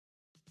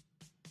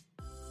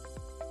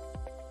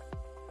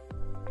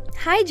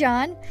Hi,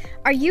 John.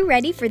 Are you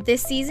ready for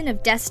this season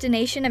of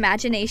Destination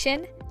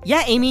Imagination?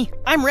 Yeah, Amy,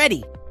 I'm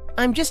ready.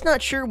 I'm just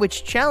not sure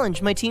which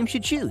challenge my team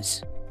should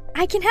choose.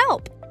 I can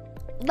help.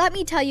 Let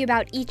me tell you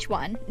about each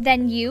one,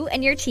 then you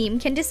and your team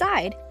can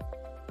decide.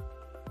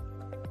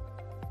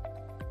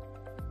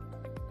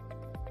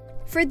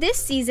 For this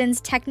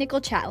season's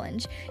technical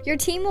challenge, your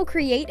team will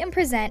create and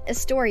present a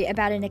story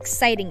about an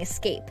exciting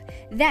escape.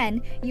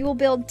 Then, you will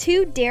build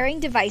 2 daring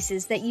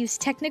devices that use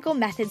technical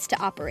methods to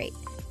operate.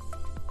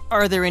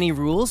 Are there any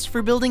rules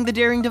for building the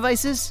daring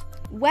devices?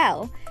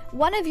 Well,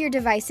 one of your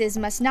devices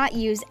must not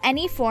use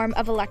any form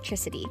of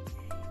electricity.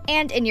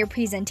 And in your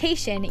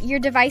presentation, your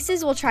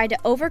devices will try to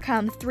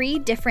overcome 3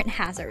 different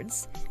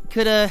hazards.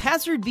 Could a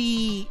hazard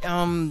be,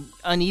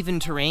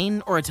 uneven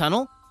terrain or a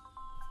tunnel?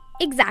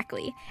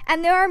 Exactly,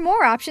 and there are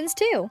more options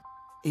too.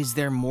 Is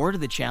there more to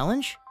the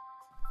challenge?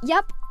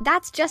 Yep,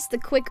 that's just the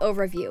quick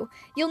overview.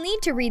 You'll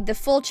need to read the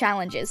full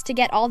challenges to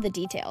get all the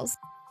details.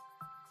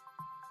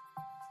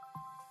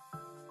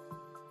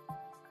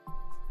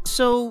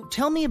 So,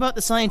 tell me about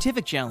the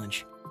scientific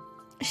challenge.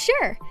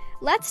 Sure,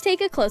 let's take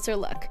a closer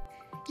look.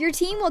 Your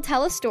team will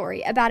tell a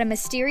story about a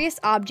mysterious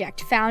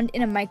object found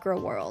in a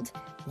microworld.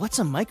 What's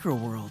a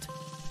microworld?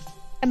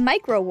 A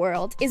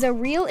microworld is a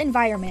real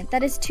environment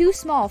that is too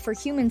small for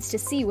humans to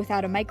see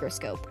without a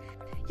microscope.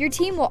 Your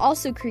team will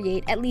also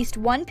create at least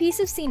one piece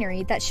of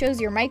scenery that shows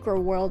your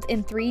microworld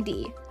in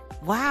 3D.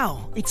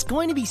 Wow, it's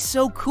going to be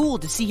so cool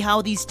to see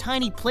how these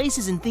tiny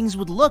places and things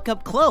would look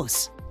up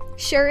close.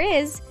 Sure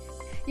is.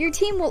 Your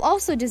team will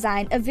also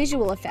design a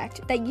visual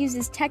effect that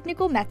uses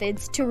technical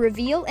methods to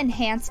reveal,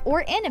 enhance,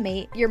 or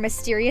animate your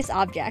mysterious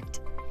object.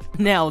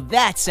 Now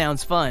that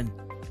sounds fun.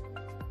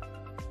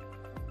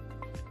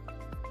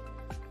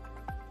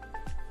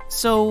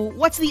 So,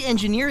 what's the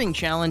engineering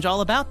challenge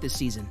all about this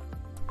season?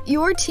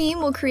 Your team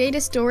will create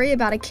a story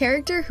about a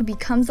character who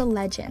becomes a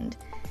legend.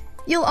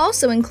 You'll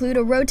also include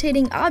a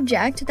rotating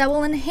object that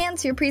will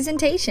enhance your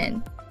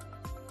presentation.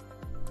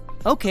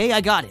 Okay, I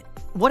got it.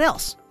 What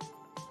else?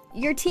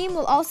 Your team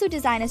will also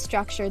design a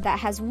structure that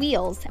has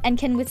wheels and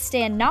can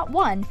withstand not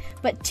one,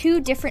 but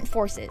 2 different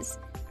forces.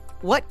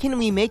 What can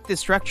we make the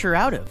structure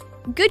out of?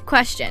 Good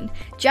question.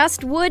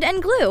 Just wood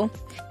and glue.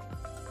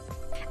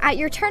 At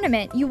your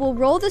tournament, you will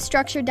roll the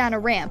structure down a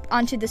ramp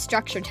onto the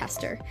structure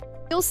tester.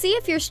 You'll see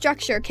if your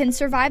structure can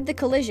survive the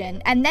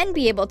collision and then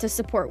be able to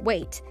support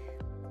weight.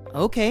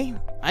 Okay,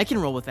 I can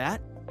roll with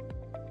that.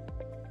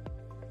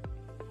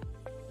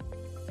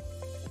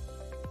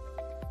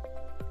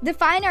 The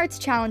Fine Arts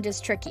Challenge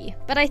is tricky,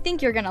 but I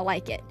think you're gonna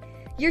like it.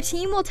 Your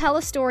team will tell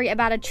a story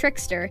about a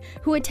trickster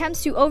who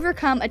attempts to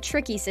overcome a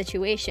tricky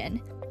situation.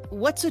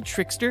 What's a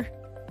trickster?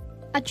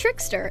 A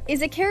trickster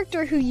is a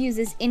character who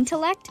uses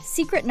intellect,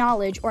 secret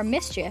knowledge, or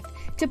mischief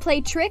to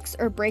play tricks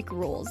or break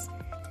rules.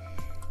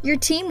 Your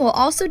team will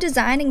also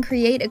design and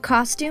create a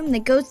costume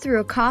that goes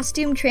through a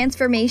costume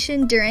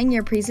transformation during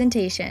your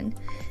presentation.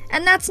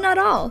 And that's not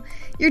all.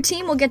 Your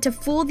team will get to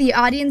fool the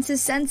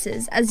audience's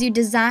senses as you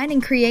design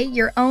and create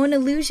your own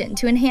illusion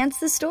to enhance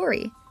the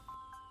story.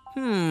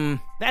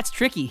 That's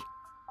tricky.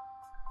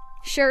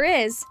 Sure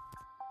is.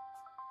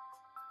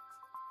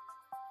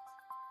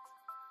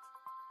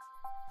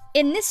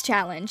 In this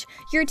challenge,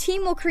 your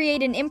team will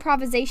create an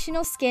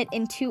improvisational skit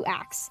in 2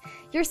 acts.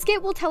 Your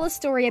skit will tell a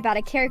story about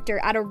a character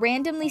at a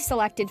randomly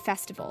selected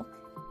festival.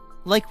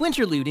 Like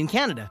Winterlude in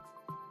Canada.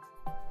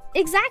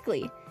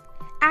 Exactly.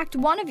 Act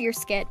 1 of your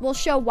skit will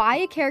show why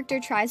a character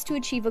tries to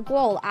achieve a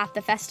goal at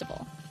the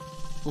festival.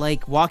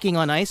 Like walking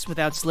on ice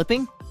without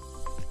slipping?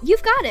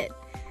 You've got it!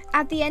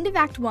 At the end of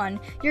Act 1,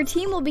 your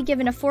team will be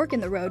given a fork in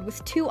the road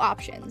with 2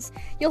 options.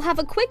 You'll have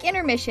a quick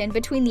intermission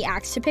between the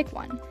acts to pick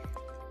one.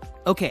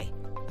 Okay.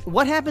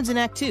 What happens in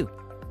Act 2?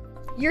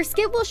 Your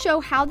skit will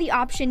show how the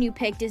option you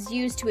picked is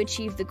used to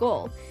achieve the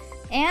goal.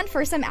 And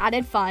for some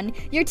added fun,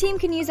 your team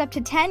can use up to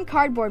 10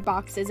 cardboard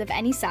boxes of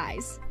any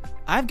size.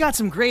 I've got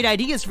some great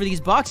ideas for these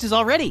boxes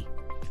already.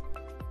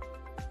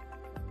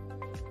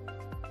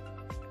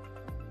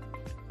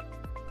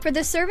 For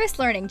the Service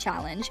Learning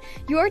Challenge,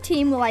 your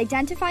team will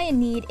identify a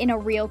need in a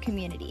real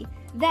community.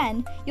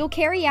 Then, you'll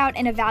carry out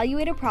and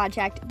evaluate a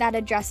project that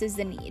addresses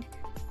the need.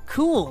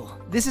 Cool!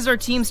 This is our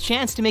team's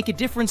chance to make a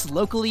difference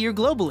locally or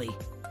globally.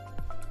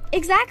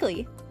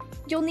 Exactly!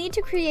 You'll need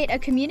to create a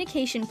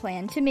communication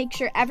plan to make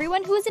sure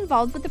everyone who is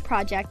involved with the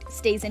project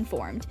stays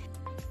informed.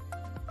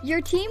 Your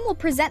team will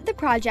present the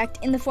project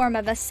in the form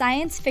of a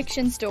science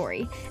fiction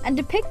story and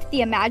depict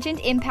the imagined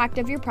impact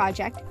of your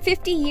project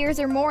 50 years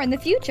or more in the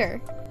future.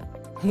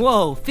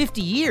 Whoa,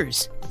 50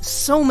 years!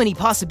 So many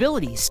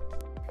possibilities!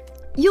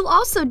 You'll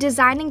also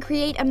design and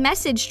create a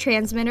message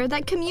transmitter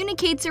that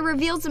communicates or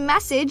reveals a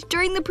message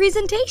during the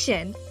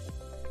presentation.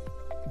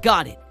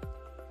 Got it.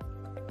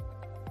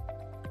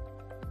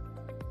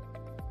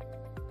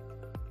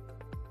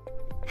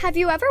 Have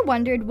you ever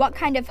wondered what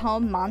kind of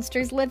home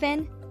monsters live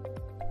in?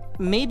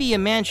 Maybe a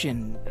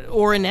mansion,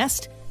 or a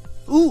nest?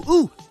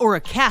 Or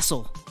a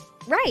castle.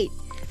 Right.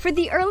 For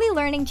the Early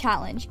Learning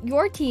Challenge,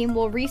 your team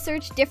will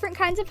research different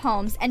kinds of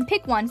homes and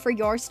pick one for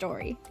your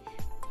story.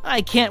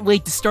 I can't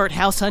wait to start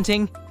house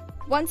hunting.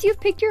 Once you've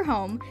picked your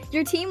home,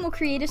 your team will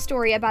create a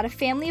story about a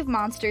family of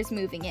monsters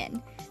moving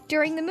in.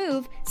 During the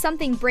move,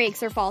 something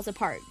breaks or falls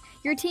apart.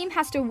 Your team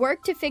has to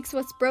work to fix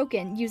what's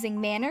broken using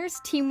manners,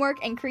 teamwork,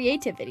 and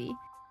creativity.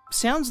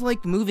 Sounds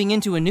like moving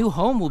into a new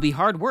home will be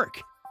hard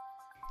work.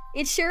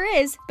 It sure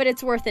is, but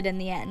it's worth it in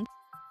the end.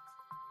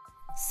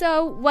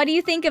 So, what do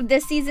you think of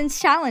this season's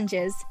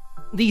challenges?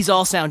 These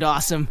all sound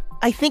awesome.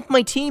 I think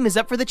my team is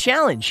up for the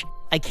challenge.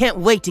 I can't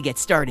wait to get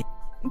started.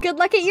 Good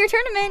luck at your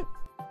tournament!